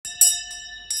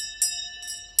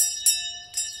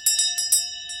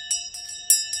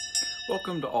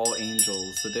Welcome to All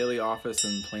Angels, the daily office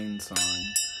in plain song.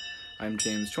 I'm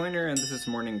James Joyner, and this is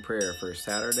morning prayer for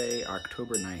Saturday,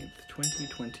 October 9th,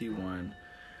 2021.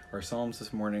 Our psalms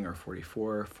this morning are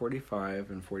 44, 45,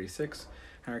 and 46,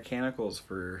 and our canticles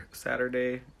for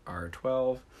Saturday are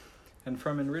 12, and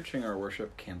from Enriching Our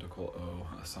Worship, Canticle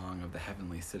O, a song of the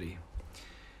heavenly city,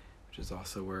 which is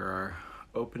also where our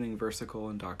opening versicle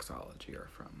and doxology are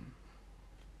from.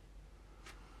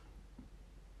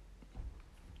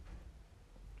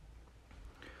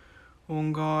 O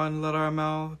God, let our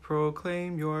mouth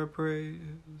proclaim your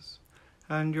praise,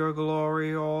 and your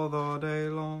glory all the day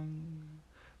long.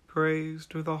 Praise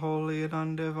to the holy and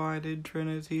undivided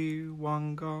Trinity,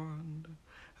 one God,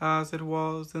 as it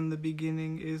was in the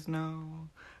beginning, is now,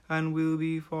 and will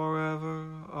be forever.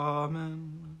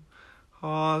 Amen.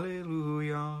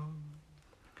 Hallelujah.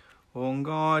 O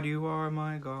God, you are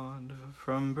my God.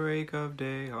 From break of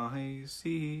day I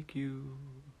seek you.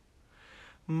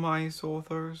 My soul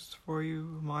thirsts for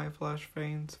you, my flesh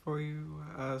faints for you,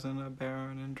 as in a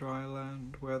barren and dry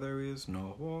land where there is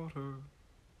no water.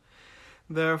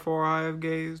 Therefore I have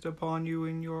gazed upon you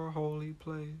in your holy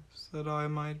place, that I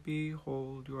might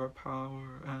behold your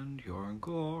power and your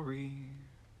glory.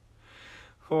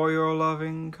 For your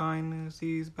loving kindness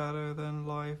is better than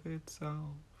life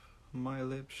itself. My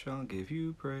lips shall give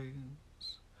you praise.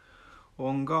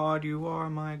 O God, you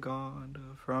are my God,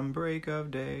 from break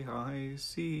of day I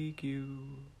seek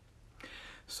you.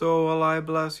 So will I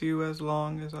bless you as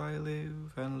long as I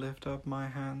live, and lift up my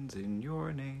hands in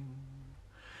your name.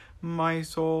 My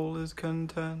soul is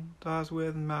content as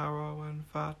with marrow and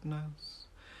fatness,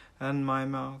 and my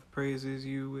mouth praises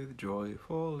you with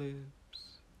joyful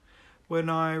lips. When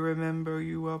I remember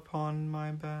you upon my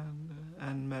bed,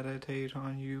 and meditate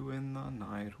on you in the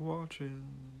night watches.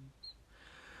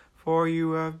 For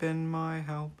you have been my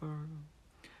helper,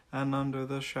 and under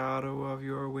the shadow of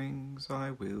your wings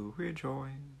I will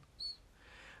rejoice.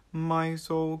 My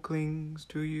soul clings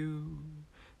to you,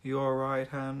 your right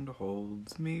hand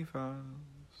holds me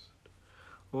fast.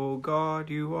 O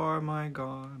God, you are my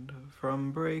God,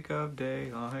 from break of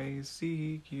day I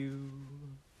seek you.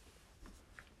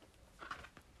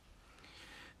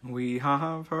 We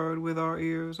have heard with our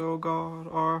ears, O God,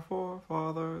 our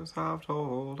forefathers have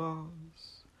told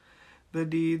us the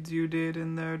deeds you did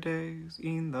in their days,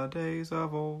 in the days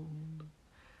of old.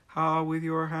 How with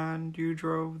your hand you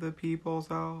drove the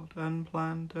peoples out, and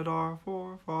planted our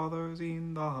forefathers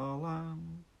in the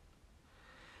land.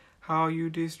 How you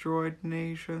destroyed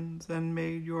nations, and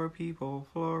made your people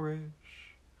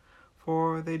flourish.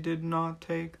 For they did not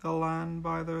take the land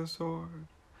by their sword,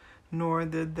 nor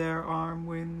did their arm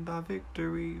win the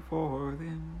victory for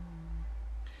them.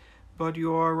 But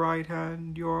your right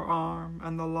hand, your arm,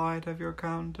 and the light of your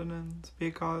countenance,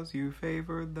 because you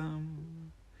favored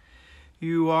them.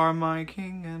 You are my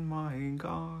King and my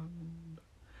God.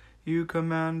 You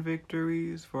command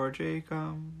victories for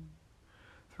Jacob.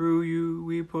 Through you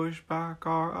we push back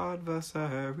our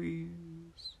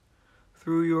adversaries.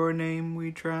 Through your name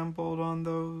we trampled on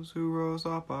those who rose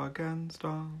up against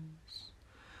us.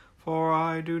 For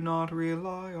I do not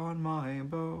rely on my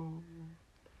bow,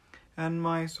 and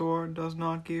my sword does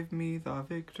not give me the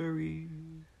victory.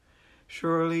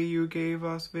 Surely you gave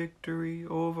us victory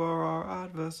over our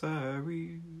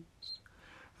adversaries,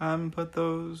 and put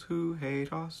those who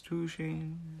hate us to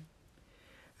shame.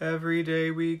 Every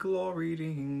day we gloried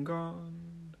in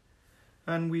God,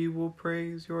 and we will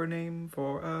praise your name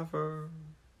forever.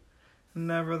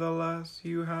 Nevertheless,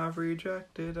 you have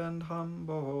rejected and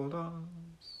humbled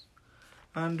us,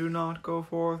 and do not go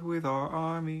forth with our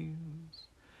armies.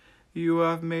 You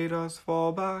have made us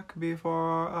fall back before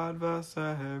our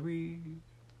adversaries,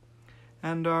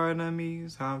 and our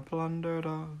enemies have plundered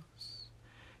us.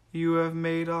 You have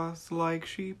made us like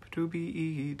sheep to be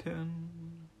eaten.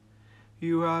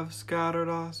 You have scattered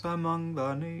us among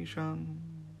the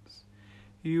nations.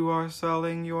 You are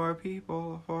selling your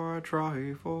people for a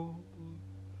trifle,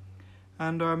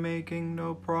 and are making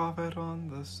no profit on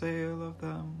the sale of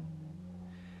them.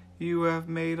 You have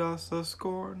made us the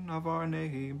scorn of our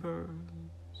neighbors,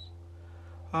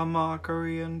 a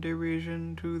mockery and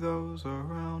derision to those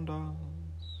around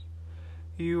us.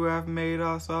 You have made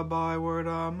us a byword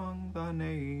among the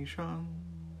nations,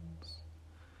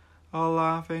 a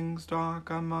laughing stock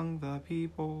among the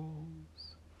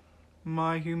peoples.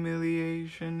 My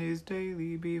humiliation is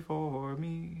daily before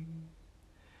me,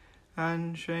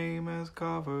 and shame has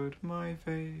covered my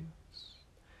face.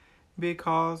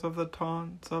 Because of the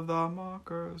taunts of the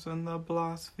mockers and the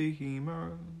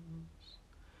blasphemers,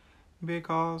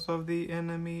 because of the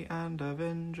enemy and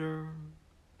avenger,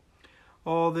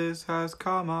 all this has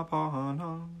come upon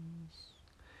us.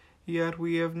 Yet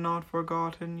we have not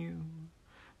forgotten you,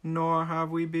 nor have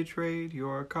we betrayed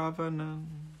your covenant.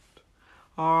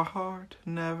 Our heart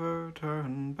never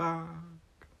turned back,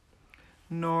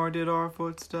 nor did our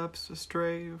footsteps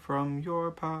stray from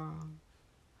your path.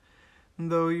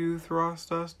 Though you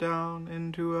thrust us down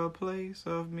into a place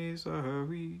of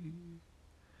misery,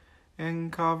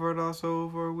 and covered us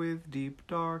over with deep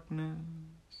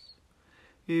darkness,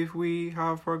 if we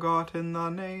have forgotten the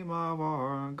name of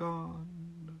our God,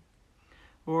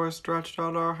 or stretched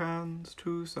out our hands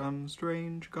to some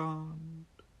strange god,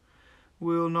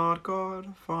 will not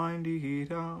God find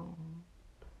it out?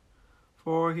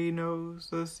 For he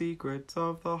knows the secrets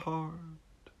of the heart.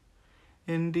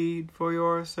 Indeed, for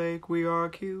your sake we are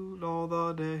killed all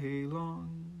the day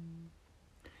long.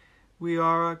 We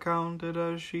are accounted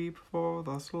as sheep for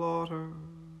the slaughter.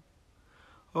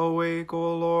 Awake,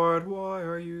 O Lord, why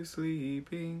are you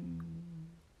sleeping?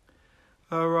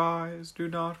 Arise, do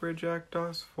not reject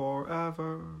us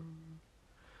forever.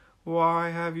 Why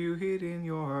have you hidden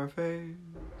your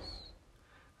face,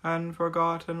 and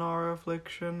forgotten our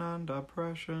affliction and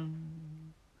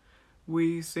oppression?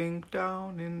 We sink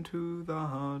down into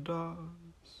the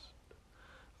dust,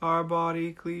 our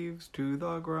body cleaves to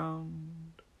the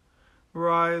ground.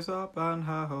 Rise up and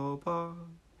help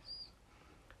us,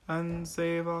 and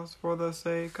save us for the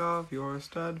sake of your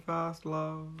steadfast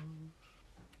love.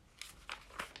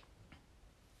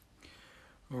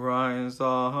 Rise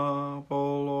up,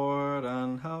 O Lord,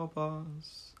 and help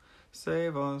us.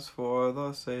 Save us for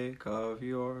the sake of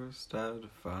your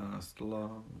steadfast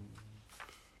love.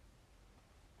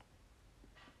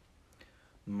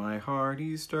 My heart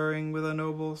is stirring with a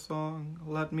noble song.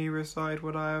 Let me recite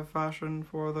what I have fashioned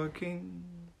for the King.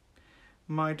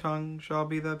 My tongue shall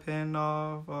be the pen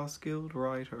of a skilled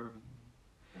writer.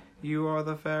 You are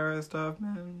the fairest of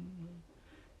men.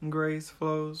 Grace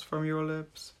flows from your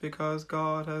lips because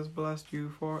God has blessed you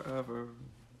forever.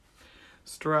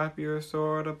 Strap your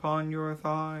sword upon your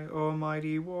thigh, O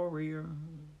mighty warrior,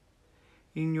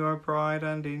 in your pride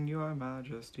and in your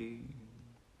majesty.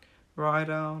 Ride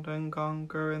out and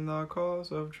conquer in the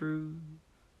cause of truth,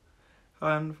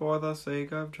 and for the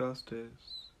sake of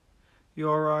justice.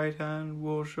 Your right hand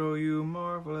will show you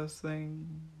marvelous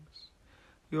things.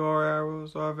 Your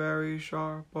arrows are very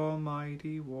sharp, O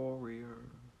mighty warrior.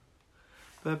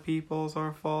 The peoples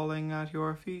are falling at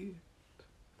your feet,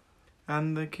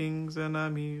 and the king's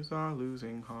enemies are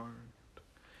losing heart.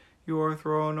 Your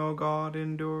throne, O God,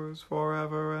 endures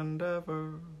forever and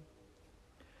ever.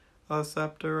 A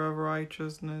scepter of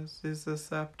righteousness is the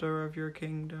scepter of your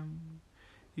kingdom.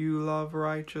 You love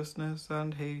righteousness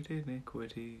and hate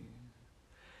iniquity.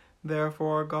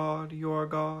 Therefore God, your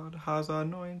God, has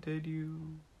anointed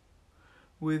you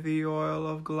with the oil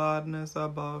of gladness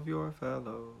above your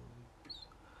fellows.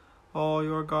 All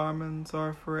your garments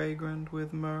are fragrant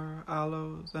with myrrh,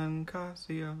 aloes, and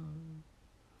cassia,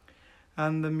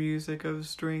 and the music of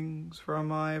strings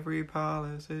from ivory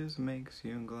palaces makes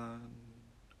you glad.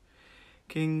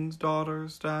 King's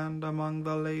daughters stand among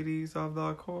the ladies of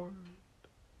the court.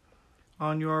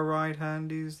 On your right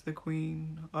hand is the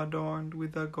queen, adorned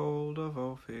with the gold of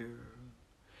Ophir.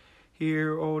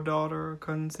 Hear, O daughter,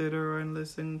 consider and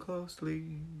listen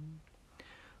closely.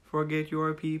 Forget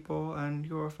your people and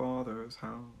your father's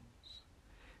house.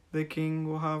 The king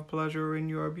will have pleasure in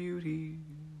your beauty.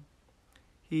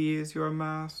 He is your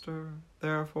master,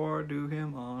 therefore do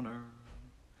him honor.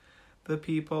 The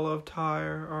people of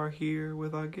Tyre are here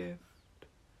with a gift.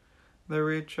 The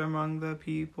rich among the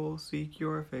people seek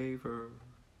your favor.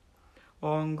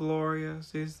 All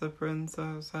glorious is the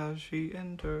princess as she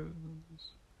enters.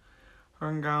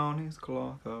 Her gown is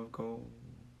cloth of gold.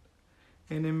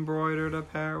 In embroidered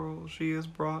apparel she is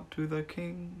brought to the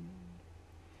king.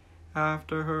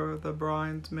 After her the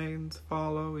bridesmaids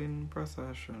follow in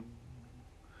procession.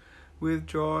 With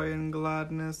joy and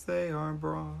gladness they are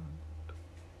brought,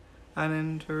 and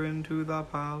enter into the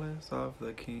palace of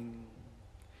the king.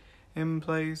 In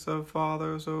place of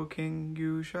fathers, O king,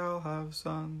 you shall have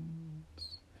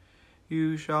sons.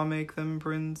 You shall make them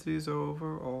princes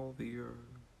over all the earth.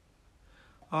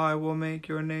 I will make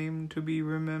your name to be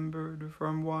remembered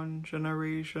from one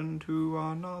generation to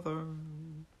another.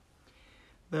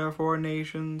 Therefore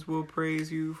nations will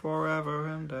praise you forever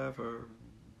and ever.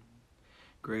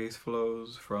 Grace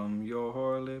flows from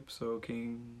your lips, O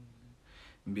king,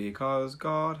 because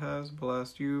God has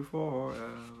blessed you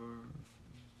forever.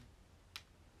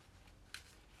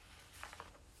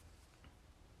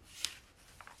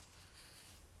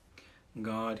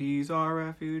 God is our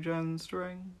refuge and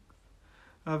strength,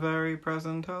 a very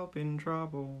present help in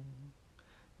trouble.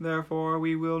 Therefore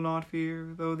we will not fear,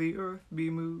 though the earth be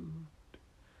moved,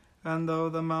 And though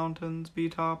the mountains be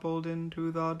toppled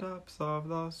into the depths of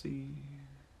the sea,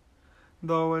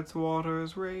 though its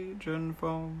waters rage and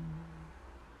foam,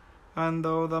 and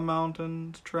though the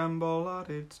mountains tremble at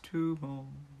its tumult,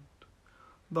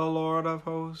 the Lord of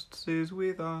hosts is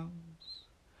with us.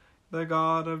 The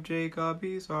God of Jacob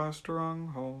is our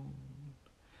stronghold.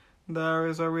 There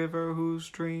is a river whose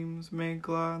streams make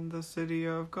glad the city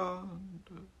of God,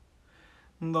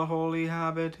 the holy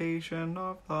habitation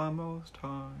of the Most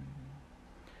High.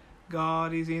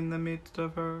 God is in the midst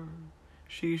of her,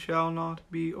 she shall not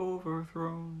be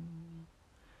overthrown.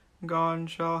 God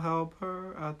shall help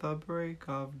her at the break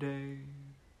of day.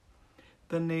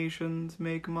 The nations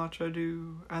make much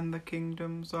ado, and the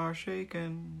kingdoms are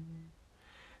shaken.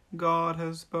 God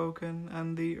has spoken,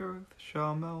 and the earth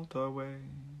shall melt away.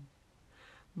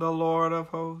 The Lord of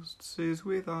hosts is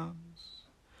with us.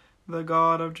 The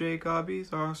God of Jacob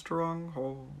is our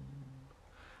stronghold.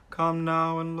 Come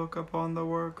now and look upon the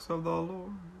works of the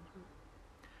Lord,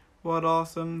 what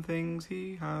awesome things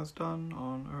he has done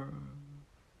on earth.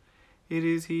 It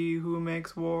is he who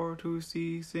makes war to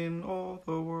cease in all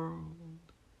the world.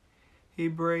 He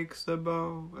breaks the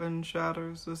bow and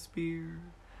shatters the spear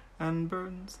and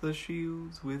burns the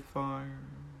shields with fire.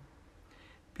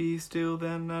 Be still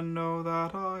then and know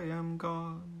that I am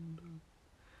God.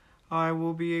 I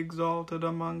will be exalted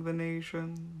among the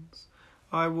nations.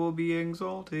 I will be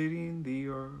exalted in the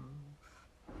earth.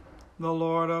 The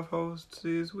Lord of hosts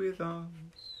is with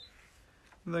us.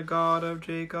 The God of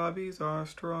Jacob is our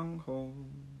stronghold.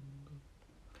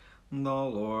 The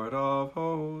Lord of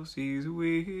hosts is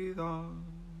with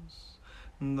us.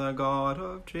 The God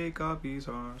of Jacob is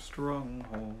our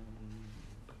stronghold.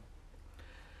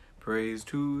 Praise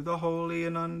to the holy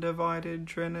and undivided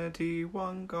Trinity,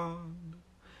 one God,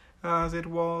 as it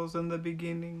was in the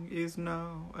beginning, is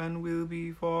now, and will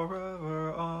be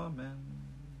forever. Amen.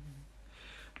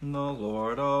 The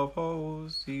Lord of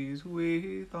hosts is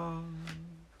with us.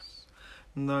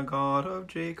 The God of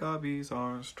Jacob is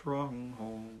our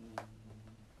stronghold.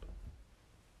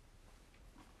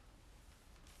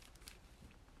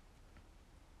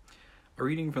 A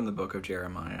reading from the book of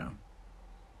Jeremiah.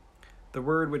 The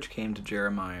word which came to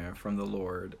Jeremiah from the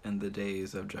Lord in the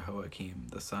days of Jehoiakim,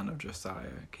 the son of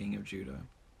Josiah, king of Judah.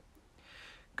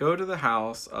 Go to the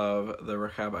house of the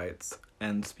Rechabites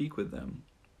and speak with them,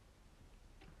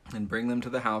 and bring them to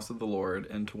the house of the Lord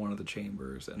into one of the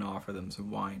chambers, and offer them some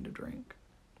wine to drink.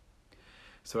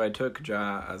 So I took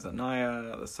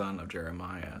Jaazaniah, the son of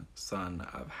Jeremiah, son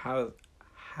of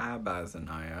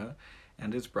Habazaniah,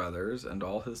 and his brothers, and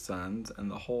all his sons, and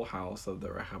the whole house of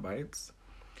the Rechabites.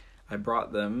 I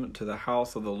brought them to the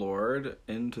house of the Lord,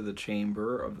 into the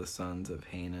chamber of the sons of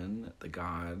Hanan,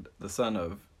 the son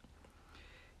of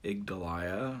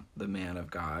Igdaliah, the man of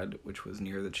God, which was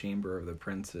near the chamber of the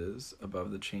princes,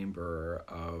 above the chamber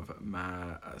of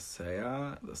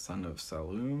Maaseiah, the son of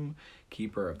Salum,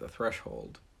 keeper of the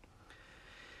threshold.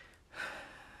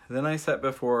 Then I set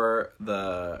before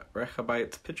the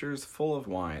Rechabites pitchers full of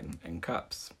wine and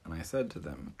cups, and I said to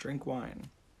them, Drink wine.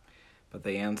 But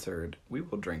they answered, We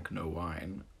will drink no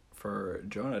wine, for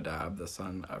Jonadab, the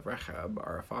son of Rechab,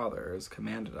 our fathers,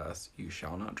 commanded us, You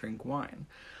shall not drink wine,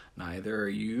 neither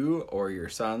you or your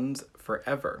sons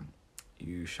forever.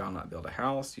 You shall not build a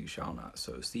house, you shall not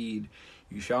sow seed,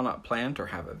 you shall not plant or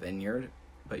have a vineyard,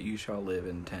 but you shall live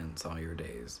in tents all your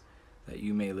days, that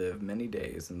you may live many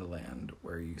days in the land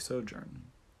where you sojourn.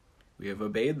 We have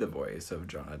obeyed the voice of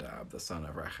Jonadab, the son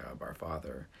of Rechab, our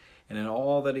father, and in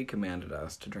all that he commanded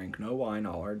us, to drink no wine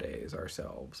all our days,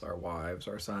 ourselves, our wives,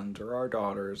 our sons, or our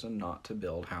daughters, and not to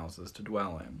build houses to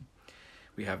dwell in.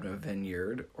 We have no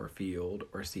vineyard, or field,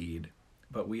 or seed,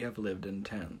 but we have lived in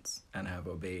tents, and have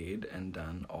obeyed and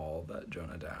done all that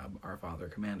Jonadab, our father,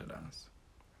 commanded us.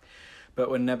 But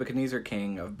when Nebuchadnezzar,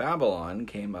 king of Babylon,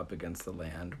 came up against the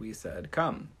land, we said,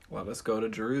 Come, let us go to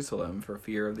Jerusalem for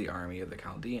fear of the army of the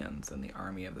Chaldeans and the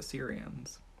army of the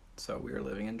Syrians. So we are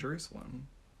living in Jerusalem.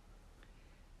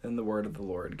 Then the word of the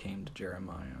Lord came to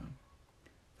Jeremiah.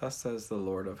 Thus says the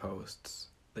Lord of hosts,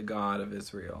 the God of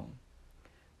Israel,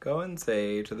 Go and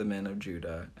say to the men of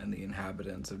Judah and the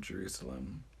inhabitants of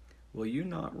Jerusalem, Will you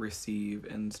not receive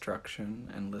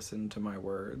instruction and listen to my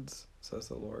words, says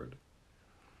the Lord?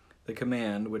 The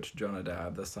command which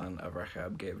Jonadab, the son of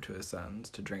Rechab, gave to his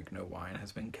sons to drink no wine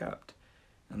has been kept,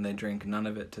 and they drink none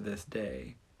of it to this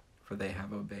day, for they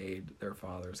have obeyed their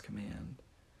father's command.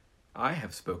 I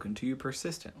have spoken to you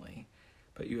persistently,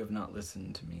 but you have not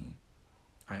listened to me.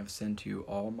 I have sent you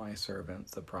all my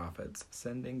servants, the prophets,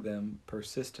 sending them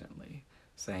persistently,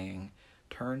 saying,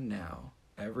 Turn now,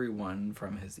 every one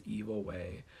from his evil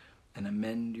way, and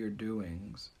amend your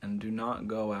doings, and do not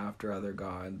go after other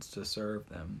gods to serve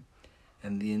them,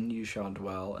 and then you shall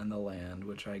dwell in the land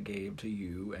which I gave to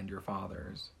you and your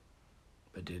fathers.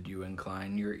 But did you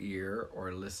incline your ear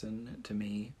or listen to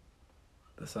me?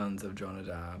 The sons of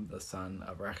Jonadab, the son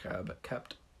of Rechab,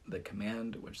 kept the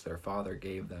command which their father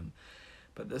gave them,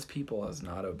 but this people has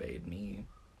not obeyed me.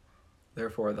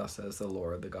 Therefore thus says the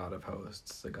Lord, the God of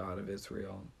hosts, the God of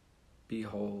Israel,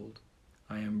 Behold,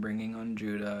 I am bringing on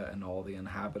Judah and all the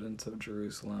inhabitants of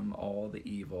Jerusalem all the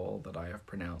evil that I have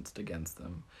pronounced against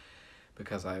them,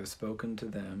 because I have spoken to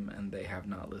them and they have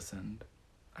not listened.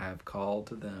 I have called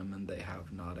to them and they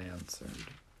have not answered.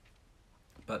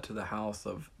 But to the house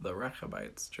of the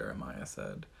Rechabites, Jeremiah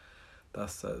said,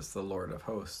 Thus says the Lord of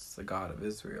hosts, the God of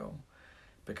Israel,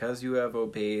 because you have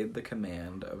obeyed the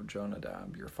command of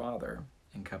Jonadab your father,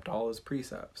 and kept all his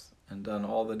precepts, and done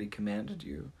all that he commanded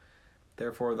you,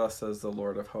 therefore thus says the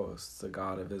Lord of hosts, the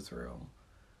God of Israel,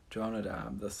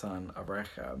 Jonadab the son of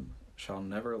Rechab shall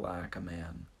never lack a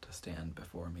man to stand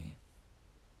before me.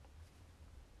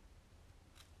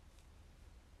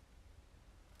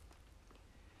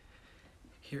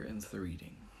 Here ends the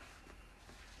reading.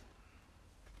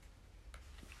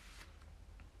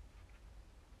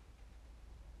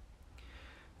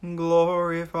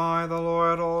 Glorify the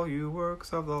Lord, all you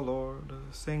works of the Lord.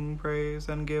 Sing praise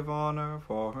and give honor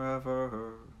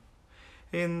forever.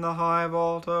 In the high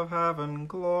vault of heaven,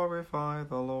 glorify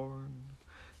the Lord.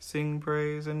 Sing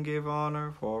praise and give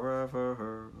honor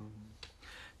forever.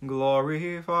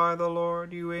 Glorify the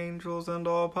Lord, you angels and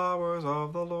all powers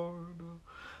of the Lord.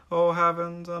 O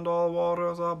heavens and all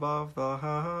waters above the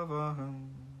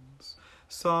heavens.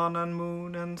 Sun and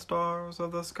moon and stars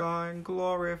of the sky,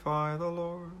 glorify the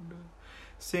Lord.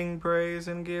 Sing praise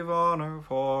and give honor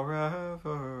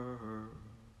forever.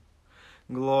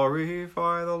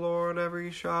 Glorify the Lord,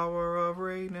 every shower of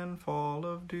rain and fall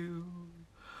of dew,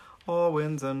 all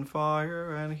winds and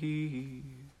fire and heat.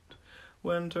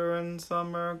 Winter and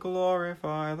summer,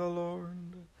 glorify the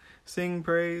Lord. Sing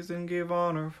praise and give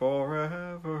honor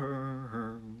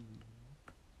forever.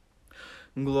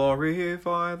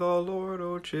 Glorify the Lord,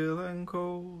 O chill and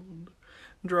cold,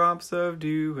 drops of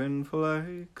dew and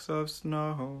flakes of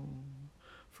snow,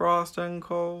 frost and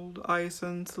cold, ice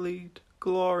and sleet,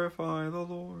 glorify the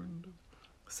Lord.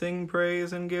 Sing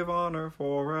praise and give honor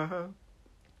forever.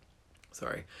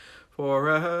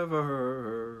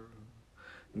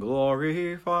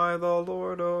 Glorify the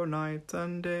Lord, O nights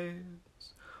and days,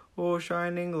 O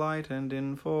shining light and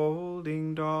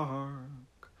enfolding dark.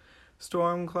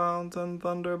 Storm clouds and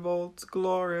thunderbolts,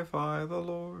 glorify the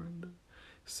Lord.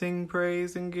 Sing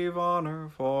praise and give honor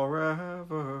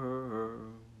forever.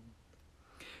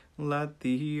 Let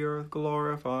the earth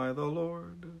glorify the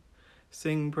Lord.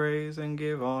 Sing praise and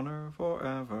give honor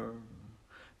forever.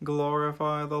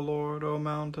 Glorify the Lord, O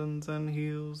mountains and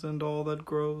hills, and all that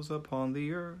grows upon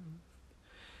the earth.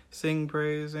 Sing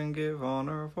praise and give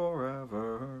honor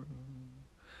forever.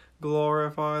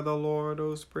 Glorify the Lord,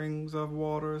 O springs of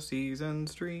water, seas and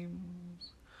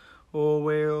streams, O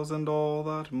whales and all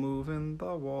that move in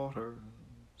the waters.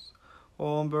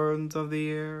 All birds of the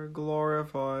air,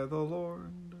 glorify the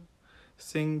Lord.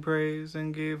 Sing praise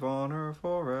and give honor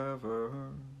forever.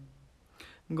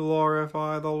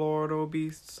 Glorify the Lord, O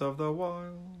beasts of the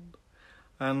wild,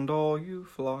 and all you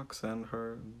flocks and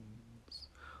herds.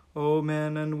 O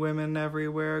men and women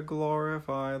everywhere,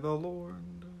 glorify the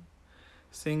Lord.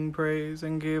 Sing praise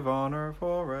and give honor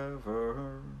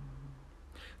forever.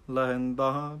 Let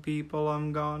the people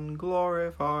of God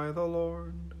glorify the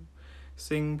Lord.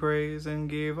 Sing praise and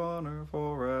give honor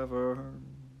forever.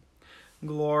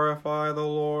 Glorify the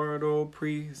Lord, O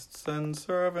priests and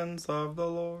servants of the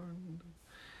Lord.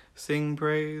 Sing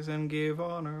praise and give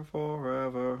honor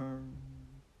forever.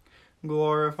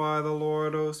 Glorify the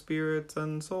Lord, O spirits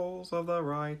and souls of the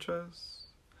righteous.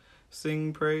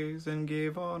 Sing praise and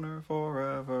give honor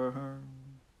forever.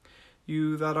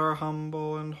 You that are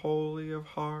humble and holy of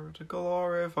heart,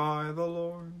 glorify the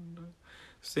Lord.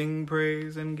 Sing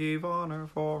praise and give honor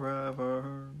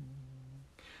forever.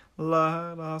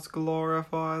 Let us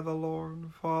glorify the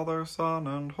Lord, Father, Son,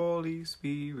 and Holy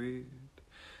Spirit.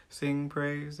 Sing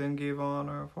praise and give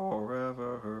honor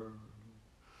forever.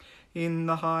 In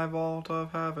the high vault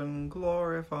of heaven,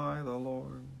 glorify the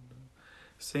Lord.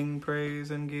 Sing praise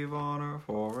and give honor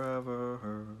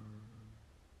forever.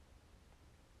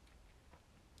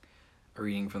 A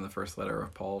reading from the first letter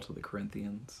of Paul to the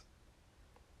Corinthians.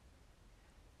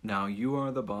 Now you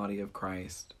are the body of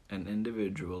Christ, and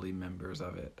individually members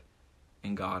of it.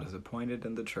 And God has appointed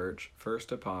in the church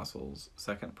first apostles,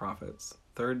 second prophets,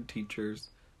 third teachers,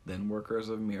 then workers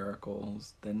of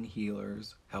miracles, then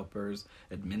healers, helpers,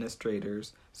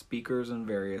 administrators, speakers in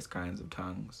various kinds of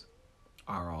tongues.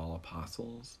 Are all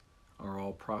apostles? Are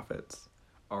all prophets?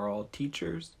 Are all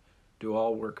teachers? Do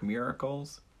all work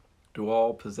miracles? Do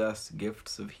all possess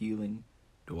gifts of healing?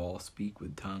 Do all speak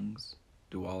with tongues?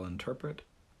 Do all interpret?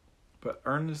 But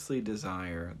earnestly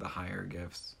desire the higher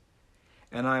gifts,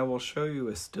 and I will show you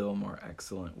a still more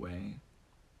excellent way.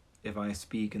 If I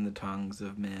speak in the tongues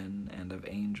of men and of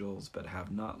angels, but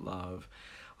have not love,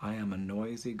 I am a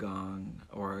noisy gong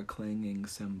or a clanging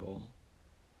cymbal.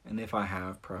 And if I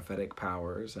have prophetic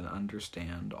powers and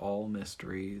understand all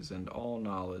mysteries and all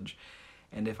knowledge,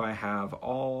 and if I have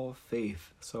all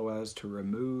faith so as to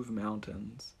remove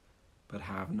mountains, but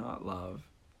have not love,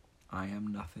 I am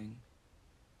nothing.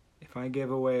 If I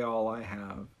give away all I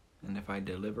have, and if I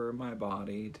deliver my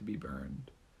body to be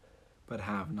burned, but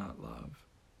have not love,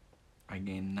 I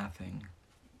gain nothing.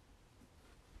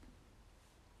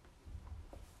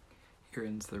 Here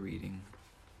ends the reading.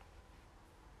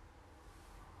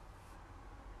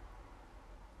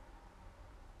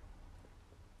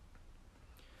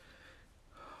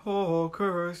 All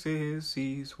curses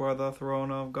cease where the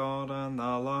throne of God and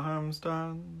the Lamb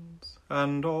stands,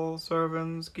 and all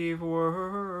servants give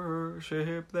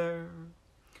worship there.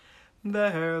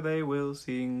 There they will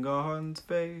sing God's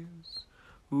face,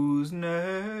 whose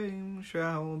name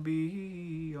shall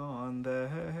be on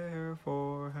their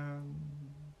foreheads.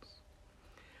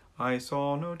 I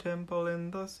saw no temple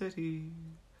in the city,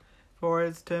 for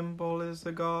its temple is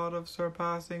the God of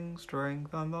surpassing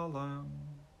strength and the Lamb.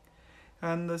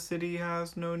 And the city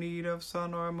has no need of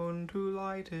sun or moon to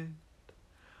light it,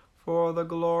 for the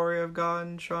glory of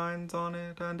God shines on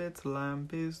it, and its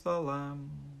lamp is the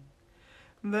Lamb.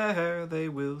 There they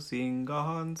will sing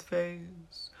God's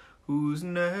face, whose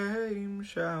name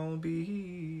shall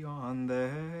be on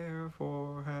their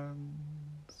foreheads.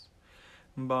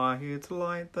 By its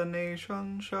light the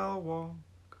nations shall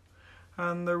walk,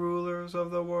 and the rulers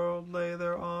of the world lay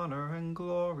their honor and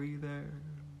glory there.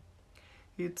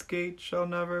 Its gates shall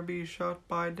never be shut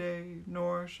by day,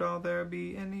 nor shall there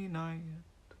be any night.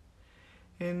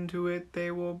 Into it they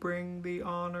will bring the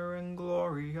honor and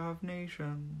glory of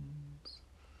nations.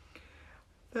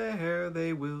 There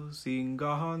they will sing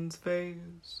God's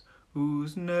face,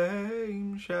 whose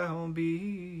name shall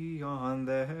be on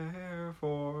their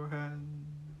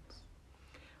foreheads.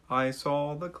 I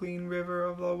saw the clean river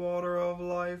of the water of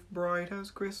life, bright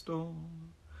as crystal,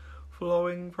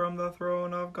 flowing from the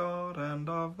throne of God and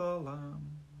of the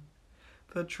Lamb.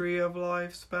 The tree of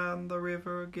life spanned the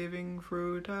river, giving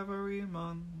fruit every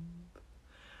month,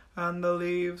 and the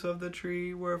leaves of the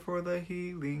tree were for the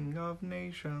healing of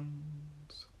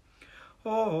nations.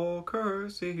 All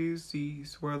curses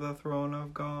cease where the throne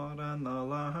of God and the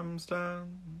Lamb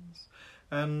stands,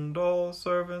 and all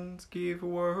servants give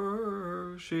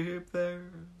worship there.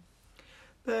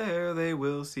 There they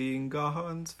will sing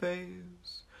God's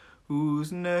face,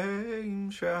 whose name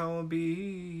shall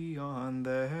be on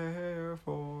their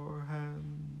foreheads.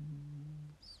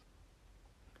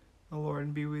 The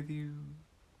Lord be with you.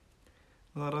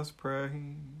 Let us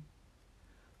pray.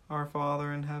 Our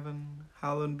Father in heaven,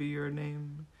 hallowed be your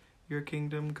name. Your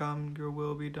kingdom come, your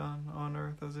will be done, on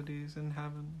earth as it is in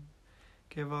heaven.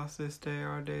 Give us this day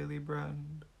our daily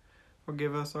bread.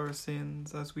 Forgive us our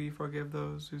sins, as we forgive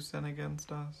those who sin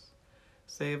against us.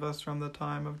 Save us from the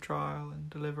time of trial, and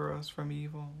deliver us from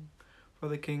evil. For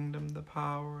the kingdom, the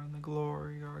power, and the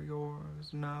glory are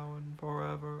yours, now and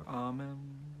forever. Amen.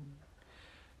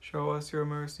 Show us your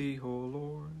mercy, O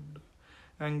Lord,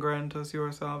 and grant us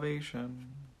your salvation.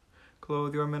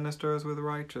 Clothe your ministers with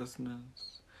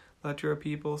righteousness. Let your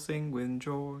people sing with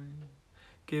joy.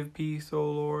 Give peace, O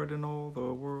Lord, in all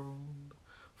the world,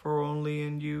 for only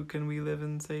in you can we live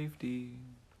in safety.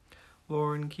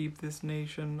 Lord, keep this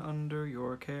nation under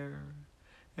your care,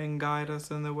 and guide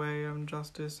us in the way of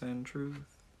justice and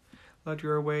truth. Let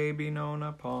your way be known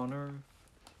upon earth,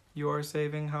 your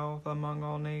saving health among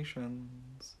all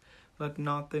nations. Let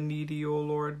not the needy, O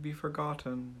Lord, be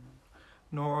forgotten,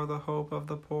 nor the hope of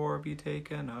the poor be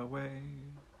taken away.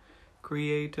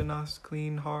 Create in us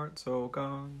clean hearts, O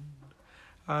God,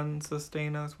 and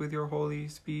sustain us with your Holy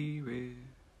Spirit.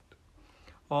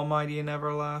 Almighty and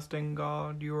everlasting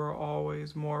God, you are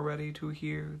always more ready to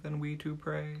hear than we to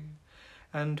pray,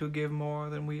 and to give more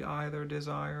than we either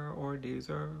desire or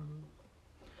deserve.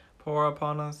 Pour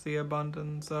upon us the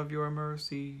abundance of your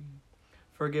mercy,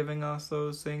 forgiving us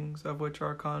those things of which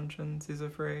our conscience is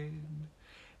afraid,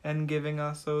 and giving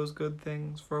us those good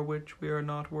things for which we are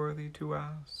not worthy to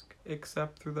ask,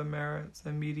 except through the merits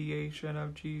and mediation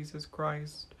of Jesus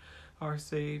Christ, our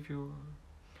Savior,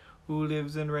 who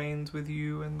lives and reigns with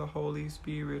you and the Holy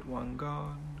Spirit, one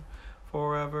God,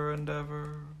 forever and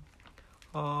ever.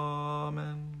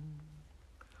 Amen.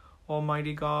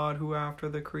 Almighty God, who after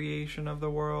the creation of the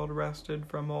world rested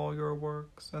from all your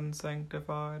works and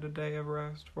sanctified a day of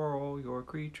rest for all your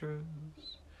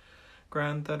creatures,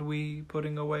 grant that we,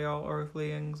 putting away all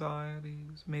earthly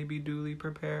anxieties, may be duly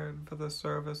prepared for the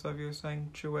service of your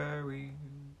sanctuary,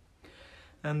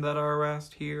 and that our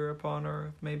rest here upon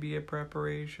earth may be a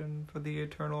preparation for the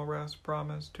eternal rest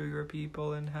promised to your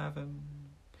people in heaven.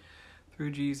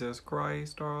 Through Jesus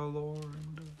Christ our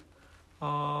Lord.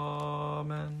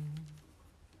 Amen.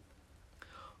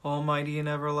 Almighty and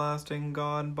everlasting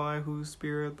God, by whose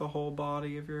Spirit the whole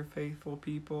body of your faithful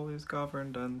people is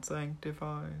governed and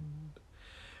sanctified,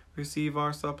 receive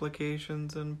our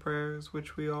supplications and prayers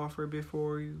which we offer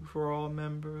before you for all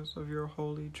members of your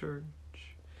holy church,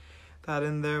 that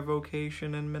in their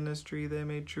vocation and ministry they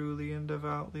may truly and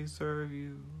devoutly serve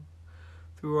you.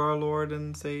 Through our Lord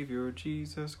and Savior,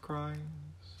 Jesus Christ.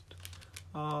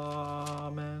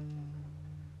 Amen.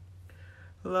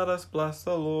 Let us bless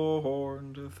the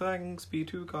Lord. Thanks be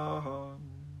to God.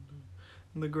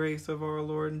 The grace of our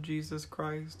Lord Jesus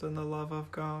Christ, and the love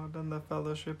of God, and the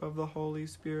fellowship of the Holy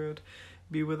Spirit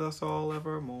be with us all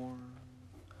evermore.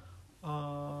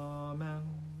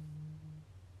 Amen.